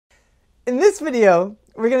In this video,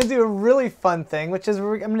 we're going to do a really fun thing, which is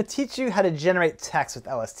I'm going to teach you how to generate text with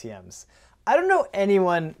LSTMs. I don't know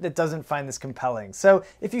anyone that doesn't find this compelling. So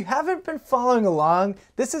if you haven't been following along,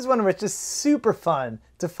 this is one where it's just super fun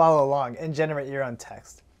to follow along and generate your own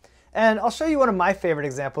text. And I'll show you one of my favorite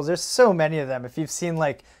examples. There's so many of them. If you've seen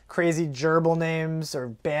like crazy gerbil names or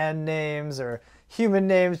band names or human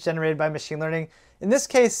names generated by machine learning. In this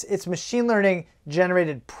case, it's machine learning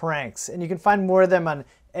generated pranks. And you can find more of them on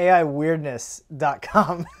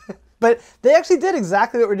aiweirdness.com. But they actually did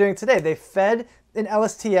exactly what we're doing today. They fed an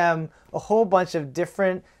LSTM a whole bunch of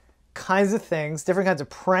different kinds of things, different kinds of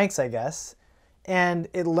pranks, I guess. And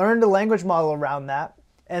it learned a language model around that.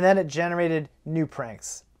 And then it generated new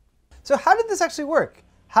pranks. So how did this actually work?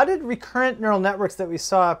 How did recurrent neural networks that we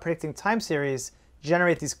saw predicting time series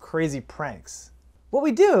generate these crazy pranks? What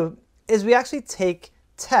we do is we actually take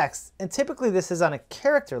text, and typically this is on a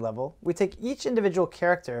character level. We take each individual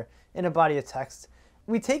character in a body of text.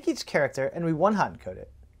 We take each character and we one-hot encode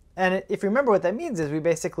it. And if you remember, what that means is we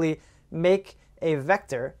basically make a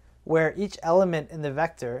vector where each element in the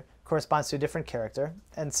vector corresponds to a different character.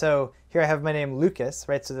 And so here I have my name Lucas,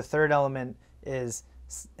 right? So the third element is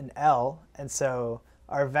an L, and so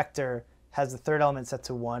our vector has the third element set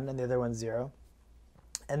to 1 and the other one 0.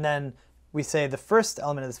 And then we say the first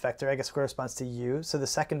element of this vector, I guess, corresponds to U, so the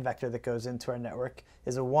second vector that goes into our network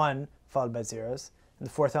is a 1 followed by zeros, and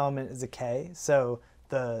the fourth element is a K, so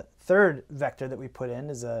the third vector that we put in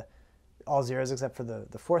is all zeros except for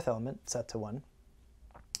the fourth element set to 1.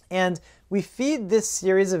 And we feed this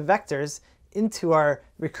series of vectors into our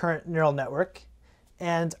recurrent neural network,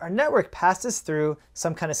 and our network passes through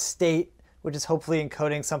some kind of state, which is hopefully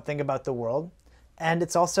encoding something about the world. And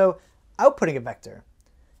it's also outputting a vector.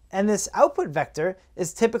 And this output vector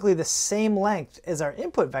is typically the same length as our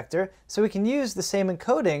input vector, so we can use the same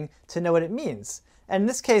encoding to know what it means. And in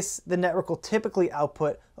this case, the network will typically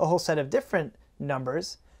output a whole set of different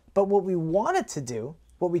numbers. But what we want it to do,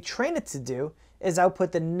 what we train it to do, is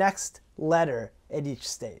output the next letter at each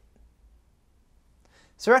state.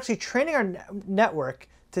 So we're actually training our network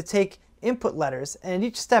to take input letters and at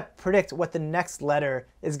each step predict what the next letter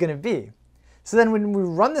is going to be. So then when we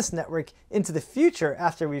run this network into the future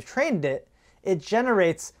after we've trained it, it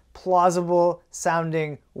generates plausible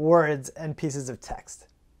sounding words and pieces of text.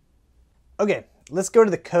 Okay, let's go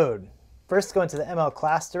to the code. First go into the ML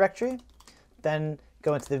class directory, then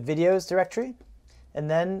go into the videos directory, and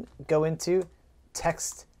then go into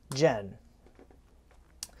text gen.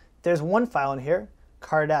 There's one file in here,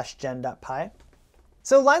 car-gen.py.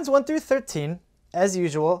 So lines 1 through 13, as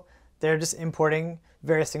usual, they're just importing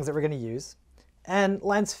various things that we're going to use. And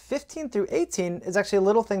lines 15 through 18 is actually a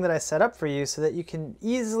little thing that I set up for you so that you can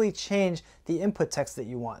easily change the input text that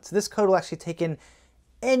you want. So this code will actually take in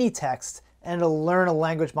any text and it'll learn a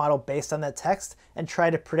language model based on that text and try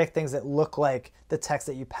to predict things that look like the text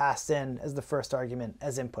that you passed in as the first argument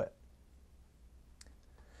as input.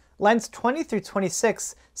 Lines 20 through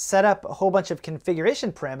 26 set up a whole bunch of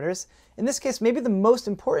configuration parameters. In this case, maybe the most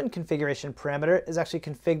important configuration parameter is actually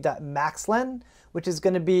config.maxlen, which is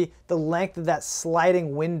going to be the length of that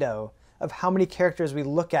sliding window of how many characters we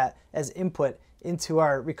look at as input into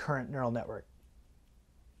our recurrent neural network.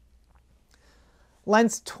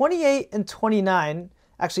 Lines 28 and 29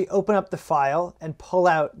 actually open up the file and pull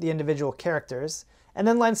out the individual characters. And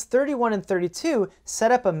then lines 31 and 32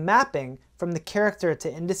 set up a mapping from the character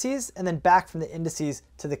to indices and then back from the indices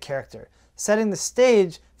to the character, setting the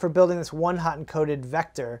stage for building this one-hot encoded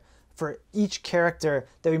vector for each character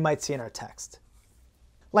that we might see in our text.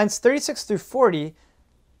 Lines 36 through 40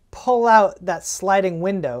 pull out that sliding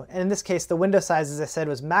window, and in this case the window size, as I said,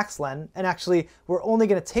 was maxlen, and actually we're only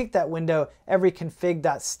going to take that window every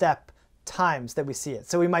config.step times that we see it.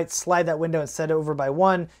 So we might slide that window and set it over by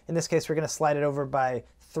 1. In this case, we're going to slide it over by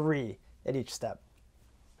 3 at each step.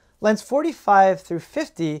 Lines 45 through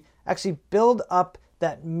 50 actually build up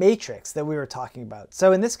that matrix that we were talking about.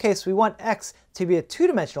 So in this case, we want X to be a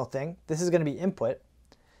two-dimensional thing. This is going to be input.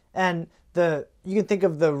 And you can think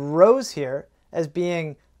of the rows here as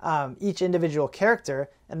being each individual character,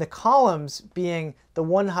 and the columns being the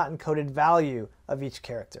one-hot encoded value of each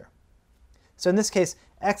character. So in this case,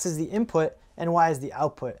 X is the input and Y is the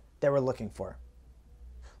output that we're looking for.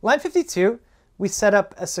 Line 52, we set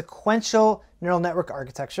up a sequential neural network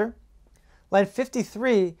architecture. Line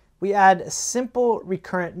 53, we add a simple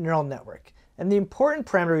recurrent neural network. And the important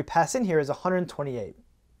parameter we pass in here is 128.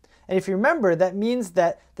 And if you remember, that means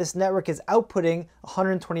that this network is outputting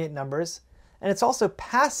 128 numbers, and it's also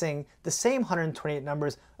passing the same 128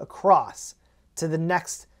 numbers across to the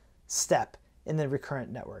next step in the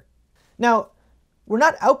recurrent network. Now, we're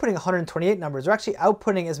not outputting 128 numbers, we're actually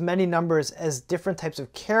outputting as many numbers as different types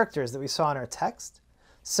of characters that we saw in our text.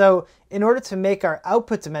 So in order to make our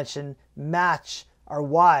output dimension match our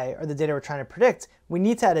y, or the data we're trying to predict, we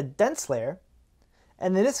need to add a dense layer.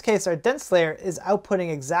 And in this case, our dense layer is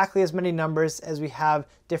outputting exactly as many numbers as we have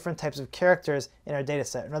different types of characters in our data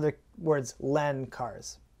set. In other words, len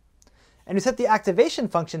cars. And we set the activation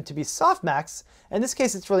function to be softmax. In this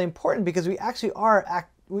case, it's really important because we actually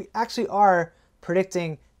are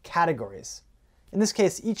predicting categories. In this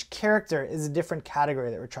case, each character is a different category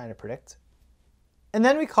that we're trying to predict. And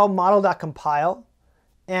then we call model.compile,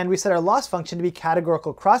 and we set our loss function to be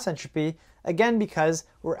categorical cross entropy, again because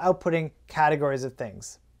we're outputting categories of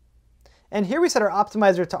things. And here we set our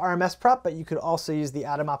optimizer to RMS prop, but you could also use the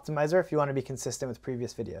atom optimizer if you want to be consistent with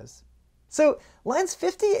previous videos. So lines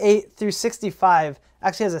 58 through 65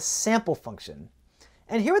 actually has a sample function.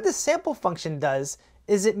 And here what the sample function does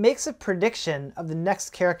is it makes a prediction of the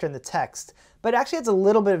next character in the text, but actually adds a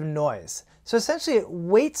little bit of noise. So essentially it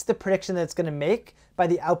weights the prediction that it's going to make by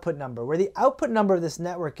the output number, where the output number of this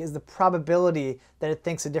network is the probability that it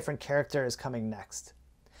thinks a different character is coming next.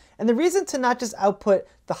 And the reason to not just output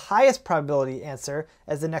the highest probability answer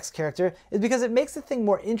as the next character is because it makes the thing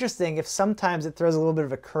more interesting if sometimes it throws a little bit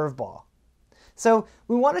of a curveball. So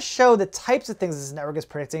we want to show the types of things this network is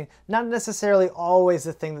predicting, not necessarily always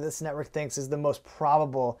the thing that this network thinks is the most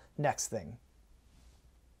probable next thing.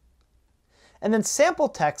 And then sample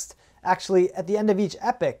text, actually at the end of each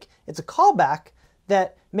epoch, it's a callback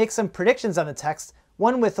that makes some predictions on the text,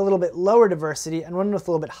 one with a little bit lower diversity and one with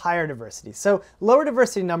a little bit higher diversity. So lower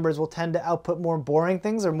diversity numbers will tend to output more boring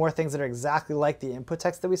things or more things that are exactly like the input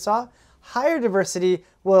text that we saw. Higher diversity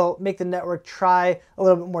will make the network try a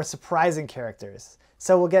little bit more surprising characters.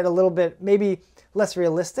 So we'll get a little bit, maybe less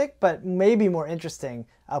realistic, but maybe more interesting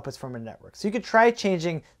outputs from a network. So you could try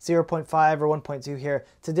changing 0.5 or 1.2 here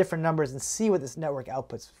to different numbers and see what this network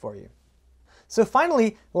outputs for you. So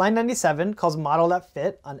finally, line 97 calls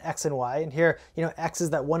model.fit on x and y. And here, x is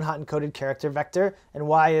that one hot encoded character vector, and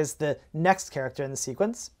y is the next character in the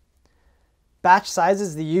sequence. Batch size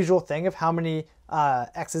is the usual thing of how many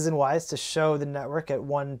x's and y's to show the network at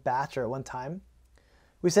one batch or at one time.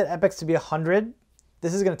 We set epochs to be 100.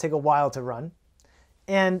 This is going to take a while to run.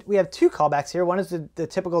 And we have two callbacks here. One is the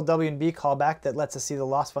typical W and B callback that lets us see the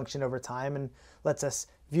loss function over time and lets us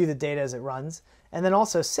view the data as it runs. And then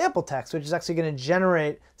also sample text, which is actually going to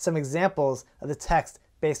generate some examples of the text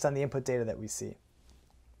based on the input data that we see.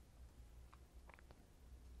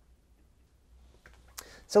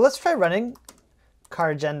 So let's try running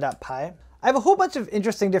cargen.py. I have a whole bunch of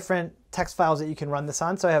interesting different text files that you can run this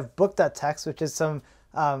on. So I have book.txt, which is some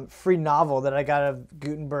free novel that I got out of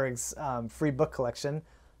Gutenberg's free book collection.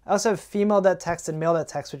 I also have female.txt and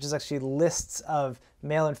male.txt, which is actually lists of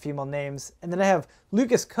male and female names. And then I have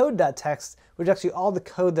lucascode.txt, which is actually all the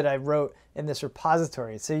code that I wrote in this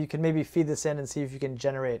repository. So you can maybe feed this in and see if you can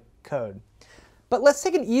generate code. But let's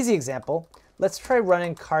take an easy example. Let's try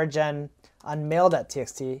running cargen on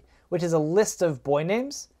male.txt, which is a list of boy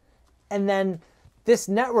names. And then this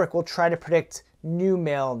network will try to predict new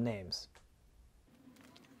male names.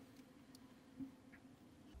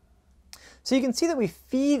 So you can see that we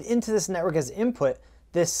feed into this network as input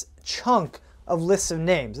this chunk of lists of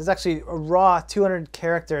names. It's actually a raw 200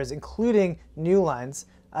 characters, including new lines,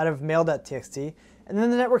 out of male.txt. And then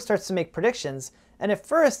the network starts to make predictions. And at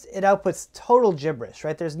first, it outputs total gibberish,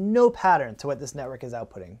 right? There's no pattern to what this network is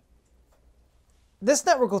outputting. This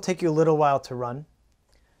network will take you a little while to run,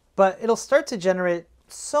 but it'll start to generate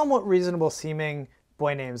somewhat reasonable seeming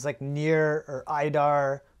boy names like Nir or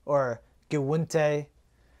Idar or Gewunte.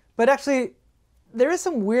 But actually, there is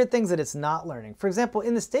some weird things that it's not learning. For example,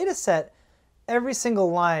 in this data set, every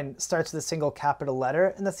single line starts with a single capital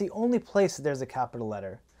letter, and that's the only place that there's a capital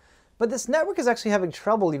letter. But this network is actually having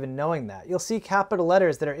trouble even knowing that. You'll see capital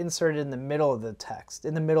letters that are inserted in the middle of the text,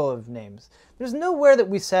 in the middle of names. There's nowhere that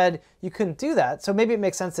we said you couldn't do that, so maybe it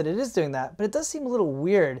makes sense that it is doing that, but it does seem a little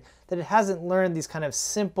weird that it hasn't learned these kind of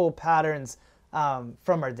simple patterns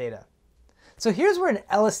from our data. So here's where an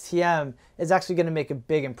LSTM is actually going to make a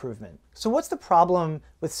big improvement. So what's the problem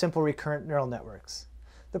with simple recurrent neural networks?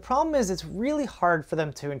 The problem is it's really hard for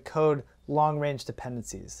them to encode long-range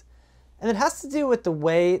dependencies. And it has to do with the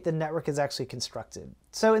way the network is actually constructed.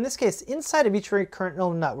 So in this case, inside of each recurrent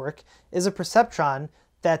neural network is a perceptron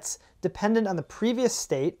that's dependent on the previous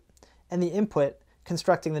state and the input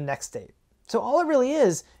constructing the next state. So all it really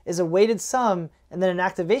is a weighted sum and then an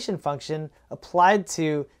activation function applied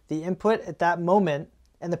to the input at that moment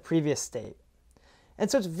and the previous state.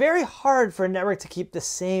 And so it's very hard for a network to keep the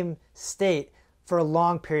same state for a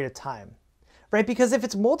long period of time. right? Because if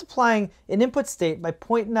it's multiplying an input state by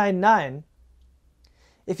 0.99,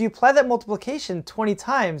 if you apply that multiplication 20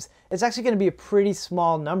 times, it's actually going to be a pretty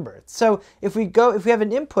small number. So if we have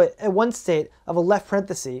an input at one state of a left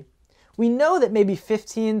parenthesis, we know that maybe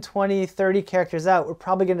 15, 20, 30 characters out, we're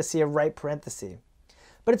probably going to see a right parenthesis.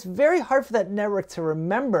 But it's very hard for that network to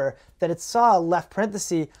remember that it saw a left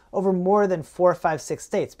parenthesis over more than 4, 5, 6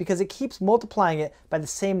 states because it keeps multiplying it by the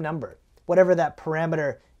same number, whatever that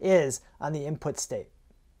parameter is on the input state.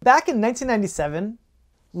 Back in 1997,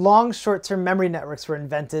 long short-term memory networks were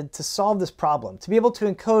invented to solve this problem, to be able to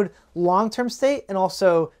encode long-term state and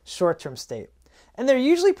also short-term state. And they're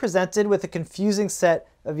usually presented with a confusing set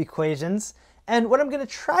of equations. And what I'm going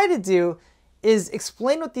to try to do is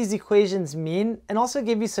explain what these equations mean and also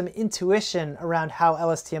give you some intuition around how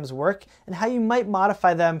LSTMs work and how you might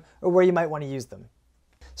modify them or where you might want to use them.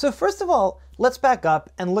 So first of all, let's back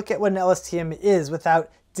up and look at what an LSTM is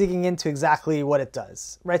without digging into exactly what it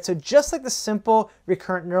does, right? So just like the simple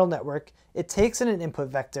recurrent neural network, it takes in an input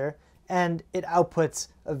vector and it outputs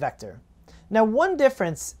a vector. Now, one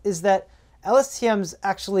difference is that LSTMs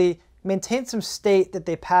actually maintain some state that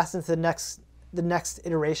they pass into the next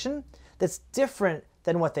iteration that's different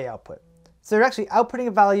than what they output. So they're actually outputting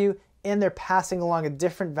a value and they're passing along a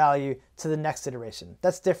different value to the next iteration.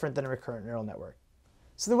 That's different than a recurrent neural network.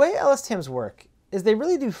 So the way LSTMs work is they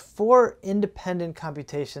really do 4 independent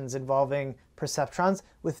computations involving perceptrons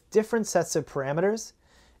with different sets of parameters.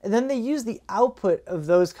 And then they use the output of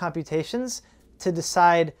those computations to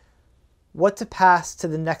decide what to pass to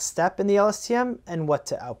the next step in the LSTM and what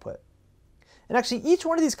to output. And actually, each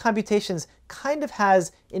one of these computations kind of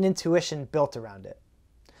has an intuition built around it.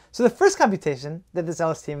 So the first computation that this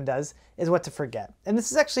LSTM does is what to forget. And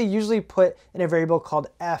this is actually usually put in a variable called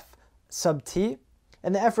f sub t.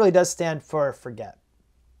 And the f really does stand for forget.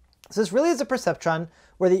 So this really is a perceptron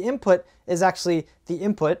where the input is actually the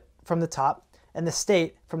input from the top and the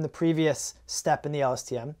state from the previous step in the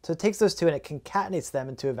LSTM. So it takes those two and it concatenates them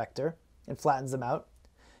into a vector and flattens them out.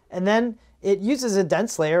 And then it uses a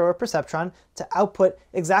dense layer or perceptron to output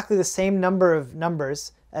exactly the same number of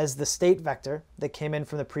numbers as the state vector that came in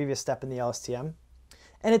from the previous step in the LSTM.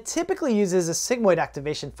 And it typically uses a sigmoid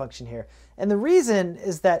activation function here. And the reason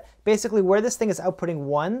is that basically where this thing is outputting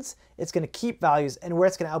ones, it's going to keep values, and where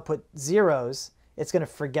it's going to output zeros, it's going to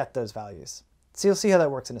forget those values. So you'll see how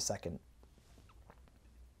that works in a second.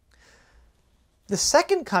 The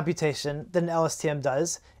second computation that an LSTM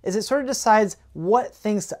does is it sort of decides what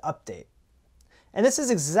things to update. And this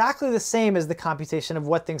is exactly the same as the computation of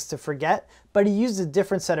what things to forget, but it uses a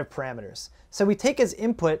different set of parameters. So we take as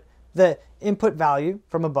input the input value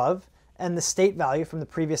from above and the state value from the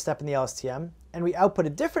previous step in the LSTM, and we output a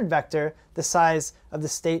different vector the size of the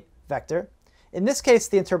state vector. In this case,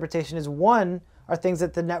 the interpretation is 1 are things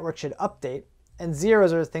that the network should update, and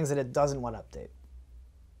 0s are the things that it doesn't want to update.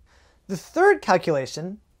 The third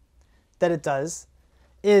calculation that it does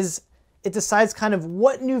is it decides kind of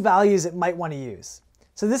what new values it might want to use.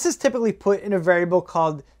 So this is typically put in a variable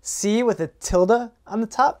called c with a tilde on the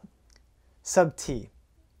top, sub t.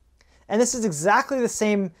 And this is exactly the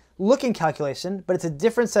same looking calculation, but it's a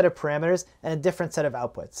different set of parameters and a different set of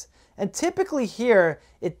outputs. And typically here,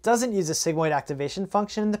 it doesn't use a sigmoid activation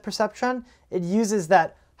function in the perceptron. It uses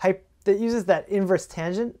that inverse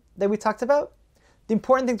tangent that we talked about. The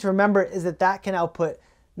important thing to remember is that that can output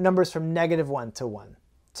numbers from -1 to 1.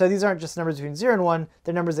 So these aren't just numbers between 0 and 1,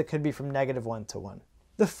 they're numbers that could be from -1 to 1.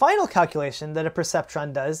 The final calculation that a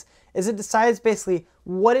perceptron does is it decides basically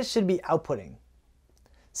what it should be outputting.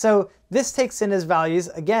 So this takes in as values,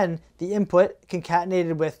 again, the input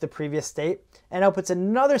concatenated with the previous state, and outputs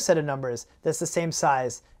another set of numbers that's the same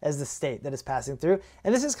size as the state that it's passing through.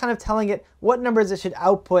 And this is kind of telling it what numbers it should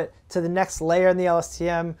output to the next layer in the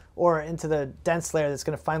LSTM or into the dense layer that's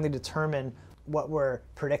going to finally determine what we're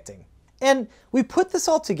predicting. And we put this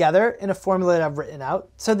all together in a formula that I've written out.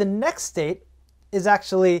 So the next state is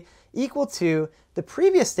actually equal to the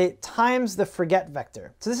previous state times the forget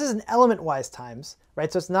vector. So this is an element-wise times,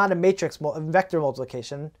 right? So it's not a vector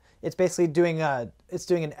multiplication. It's basically doing an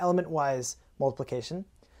element-wise multiplication.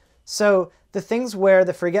 So the things where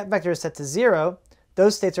the forget vector is set to 0,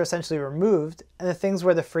 those states are essentially removed, and the things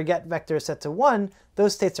where the forget vector is set to 1,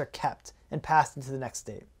 those states are kept and passed into the next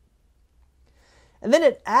state. And then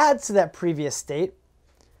it adds to that previous state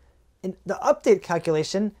in the update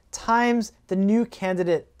calculation times the new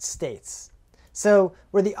candidate states. So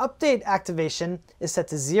where the update activation is set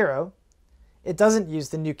to 0, it doesn't use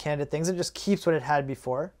the new candidate things, it just keeps what it had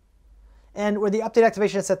before. And where the update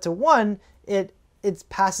activation is set to 1, it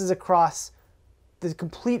passes across the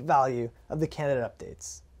complete value of the candidate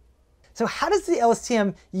updates. So how does the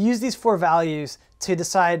LSTM use these 4 values to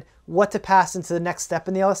decide what to pass into the next step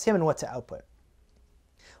in the LSTM and what to output?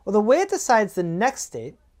 Well, the way it decides the next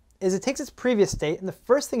state is it takes its previous state, and the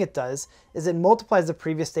first thing it does is it multiplies the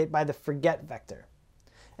previous state by the forget vector.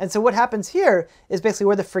 And so what happens here is basically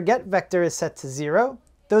where the forget vector is set to 0,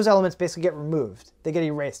 those elements basically get removed. They get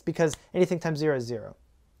erased because anything times 0 is 0.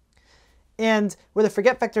 And where the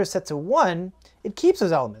forget vector is set to 1, it keeps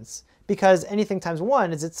those elements because anything times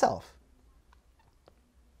 1 is itself.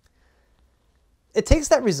 It takes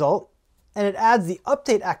that result and it adds the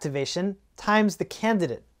update activation times the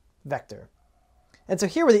candidate vector. And so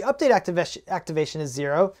here where the update activation is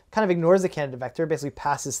 0, kind of ignores the candidate vector, basically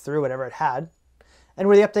passes through whatever it had. And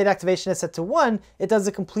where the update activation is set to 1, it does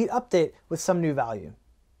a complete update with some new value.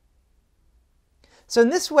 So in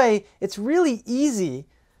this way, it's really easy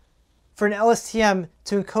for an LSTM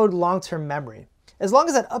to encode long-term memory. As long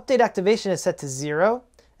as that update activation is set to 0,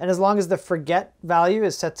 and as long as the forget value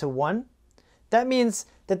is set to 1, that means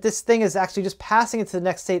that this thing is actually just passing into the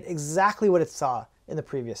next state exactly what it saw in the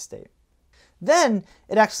previous state. Then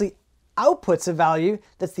it actually outputs a value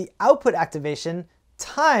that's the output activation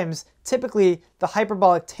times typically the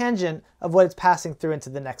hyperbolic tangent of what it's passing through into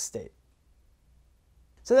the next state.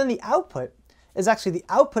 So then the output is actually the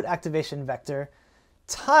output activation vector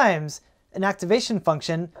times an activation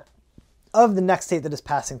function of the next state that is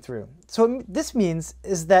passing through. So what this means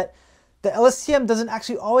is that the LSTM doesn't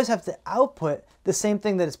actually always have to output the same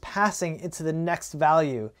thing that is passing into the next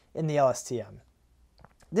value in the LSTM.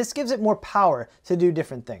 This gives it more power to do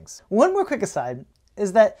different things. One more quick aside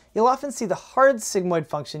is that you'll often see the hard sigmoid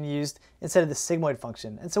function used instead of the sigmoid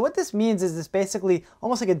function. And so what this means is this basically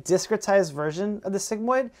almost like a discretized version of the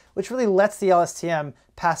sigmoid, which really lets the LSTM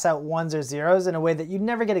pass out 1s or 0s in a way that you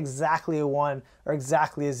never get exactly a 1 or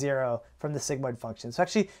exactly a 0 from the sigmoid function. So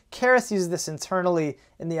actually, Keras uses this internally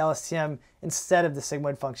in the LSTM instead of the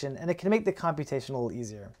sigmoid function, and it can make the computation a little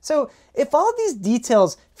easier. So if all of these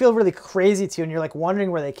details feel really crazy to you and you're like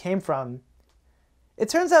wondering where they came from, it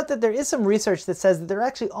turns out that there is some research that says that they're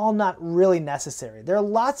actually all not really necessary. There are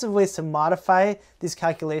lots of ways to modify these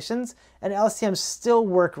calculations, and LSTMs still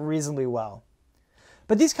work reasonably well.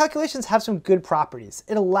 But these calculations have some good properties.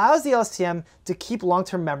 It allows the LSTM to keep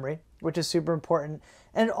long-term memory, which is super important,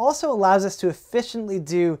 and it also allows us to efficiently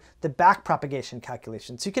do the backpropagation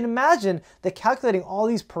calculation. So you can imagine that calculating all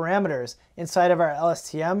these parameters inside of our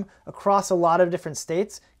LSTM across a lot of different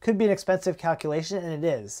states could be an expensive calculation, and it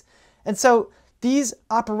is. And so these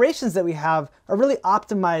operations that we have are really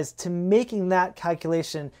optimized to making that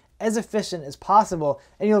calculation as efficient as possible.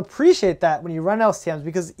 And you'll appreciate that when you run LSTMs,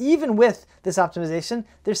 because even with this optimization,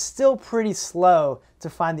 they're still pretty slow to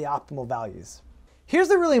find the optimal values. Here's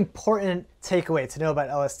the really important takeaway to know about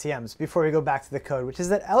LSTMs before we go back to the code, which is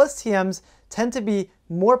that LSTMs tend to be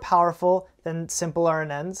more powerful than simple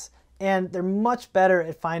RNNs, and they're much better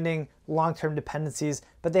at finding long-term dependencies,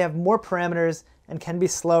 but they have more parameters and can be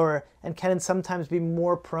slower and can sometimes be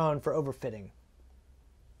more prone for overfitting.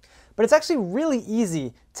 But it's actually really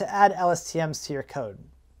easy to add LSTMs to your code.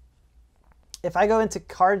 If I go into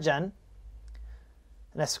CarGen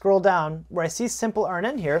and I scroll down where I see simple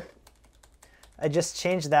RNN here, I just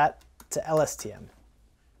change that to LSTM.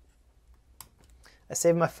 I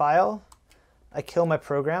save my file, I kill my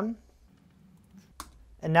program,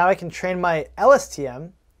 and now I can train my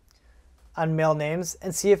LSTM on male names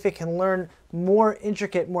and see if it can learn more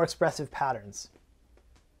intricate, more expressive patterns.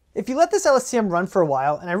 If you let this LSTM run for a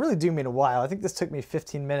while, and I really do mean a while, I think this took me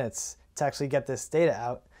 15 minutes to actually get this data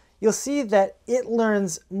out, you'll see that it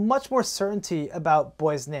learns much more certainty about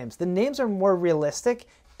boys' names. The names are more realistic,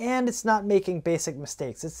 and it's not making basic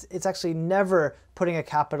mistakes. It's actually never putting a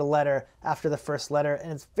capital letter after the first letter,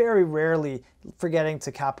 and it's very rarely forgetting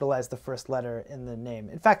to capitalize the first letter in the name.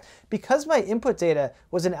 In fact, because my input data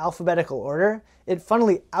was in alphabetical order, it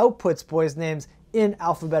funnily outputs boys' names in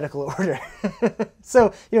alphabetical order.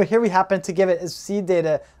 So, here we happen to give it as seed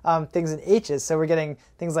data things in H's. So we're getting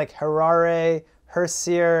things like Harare,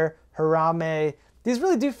 Hersir, Harame. These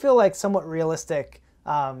really do feel like somewhat realistic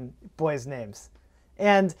boys' names.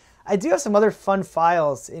 And I do have some other fun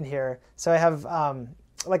files in here. So I have,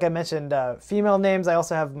 like I mentioned, female names. I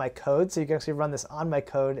also have my code, so you can actually run this on my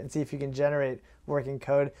code and see if you can generate working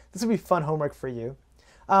code. This will be fun homework for you.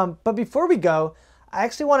 But before we go, I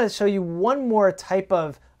actually want to show you one more type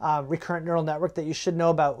of recurrent neural network that you should know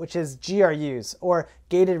about, which is GRUs, or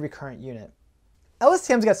Gated Recurrent Unit.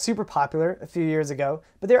 LSTMs got super popular a few years ago,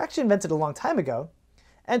 but they were actually invented a long time ago.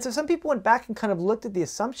 And so some people went back and kind of looked at the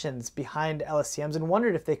assumptions behind LSTMs and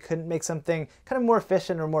wondered if they couldn't make something kind of more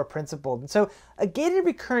efficient or more principled. And so a gated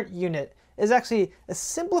recurrent unit is actually a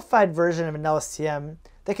simplified version of an LSTM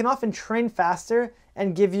that can often train faster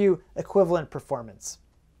and give you equivalent performance.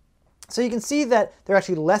 So you can see that there are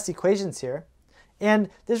actually less equations here. And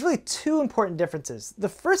there's really two important differences. The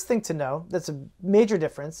first thing to know that's a major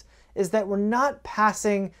difference is that we're not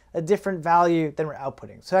passing a different value than we're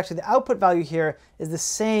outputting. So actually the output value here is the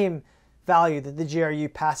same value that the GRU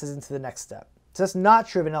passes into the next step. So that's not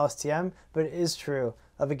true of an LSTM, but it is true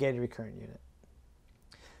of a gated recurrent unit.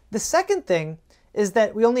 The second thing is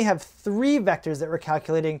that we only have 3 vectors that we're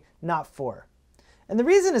calculating, not 4. And the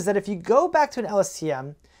reason is that if you go back to an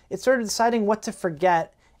LSTM, it's sort of deciding what to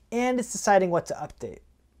forget and it's deciding what to update.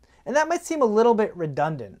 And that might seem a little bit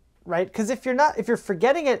redundant, right? Because if you're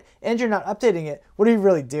forgetting it and you're not updating it, what are you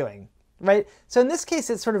really doing, right? So in this case,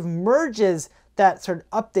 it sort of merges that sort of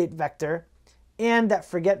update vector and that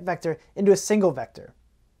forget vector into a single vector.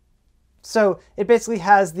 So it basically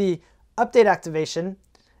has the update activation,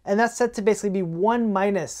 and that's set to basically be 1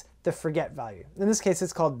 minus the forget value. In this case,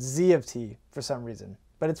 it's called z of t for some reason.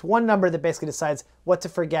 But it's one number that basically decides what to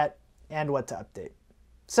forget and what to update.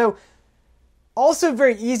 So also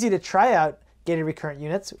very easy to try out gated recurrent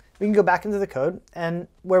units. We can go back into the code, and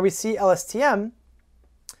where we see LSTM,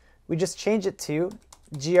 we just change it to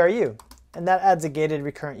GRU, and that adds a gated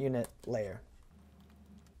recurrent unit layer.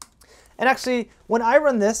 And actually, when I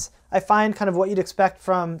run this, I find kind of what you'd expect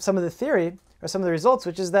from some of the theory or some of the results,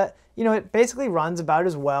 which is that, you know, it basically runs about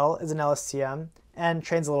as well as an LSTM and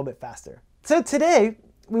trains a little bit faster. So today,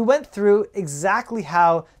 we went through exactly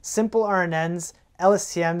how simple RNNs,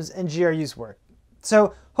 LSTMs, and GRUs work.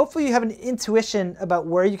 So hopefully you have an intuition about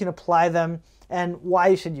where you can apply them and why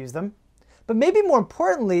you should use them. But maybe more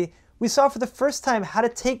importantly, we saw for the first time how to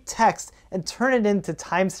take text and turn it into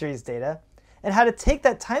time series data, and how to take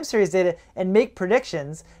that time series data and make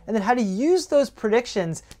predictions, and then how to use those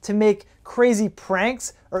predictions to make crazy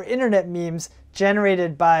pranks or internet memes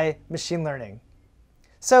generated by machine learning.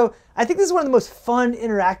 So I think this is one of the most fun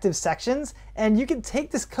interactive sections, and you can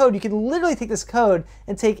take this code, you can literally take this code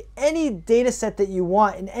and take any data set that you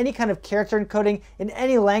want in any kind of character encoding in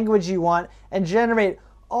any language you want and generate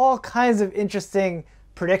all kinds of interesting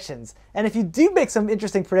predictions. And if you do make some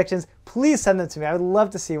interesting predictions, please send them to me. I would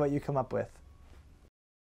love to see what you come up with.